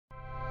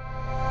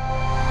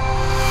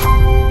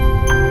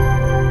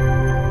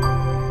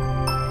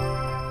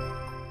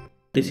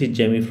This is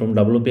Jamie from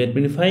WP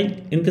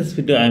Adminify. In this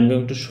video, I am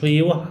going to show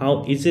you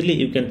how easily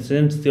you can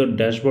change your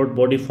dashboard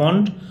body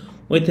font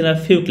within a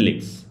few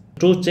clicks.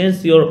 To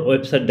change your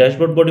website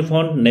dashboard body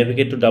font,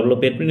 navigate to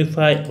WP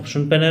Adminify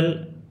option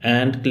panel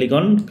and click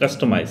on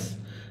Customize.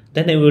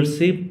 Then you will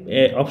see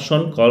an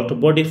option called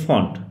Body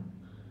Font.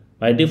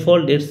 By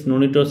default, it's no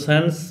need to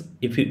change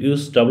if you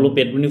use WP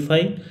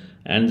Adminify,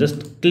 and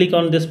just click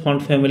on this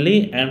font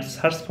family and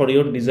search for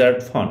your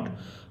desired font.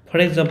 For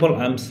example,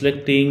 I'm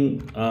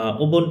selecting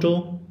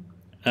Ubuntu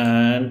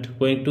and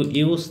going to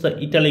use the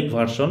italic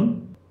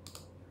version,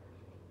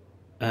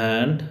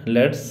 and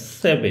let's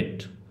save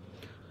it.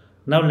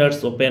 Now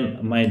let's open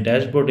my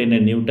dashboard in a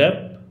new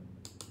tab,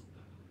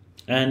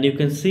 and you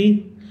can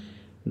see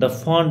the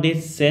font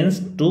is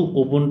changed to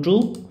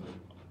Ubuntu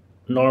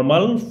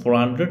normal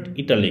 400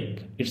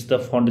 italic. It's the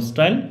font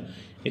style.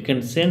 You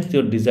can change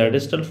your desired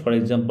style. For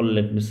example,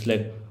 let me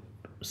select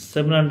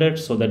 700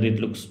 so that it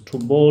looks too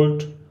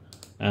bold.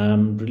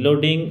 I'm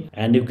reloading,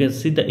 and you can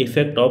see the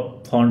effect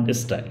of font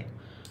style.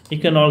 You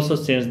can also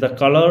change the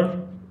color,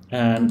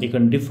 and you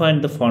can define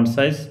the font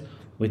size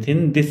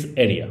within this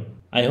area.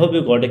 I hope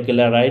you got a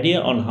clear idea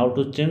on how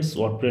to change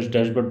WordPress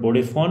dashboard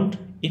body font.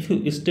 If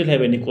you still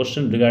have any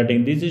question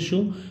regarding this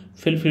issue,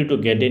 feel free to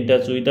get in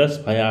touch with us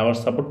via our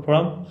support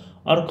forum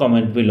or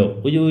comment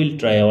below. We will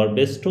try our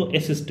best to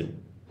assist you.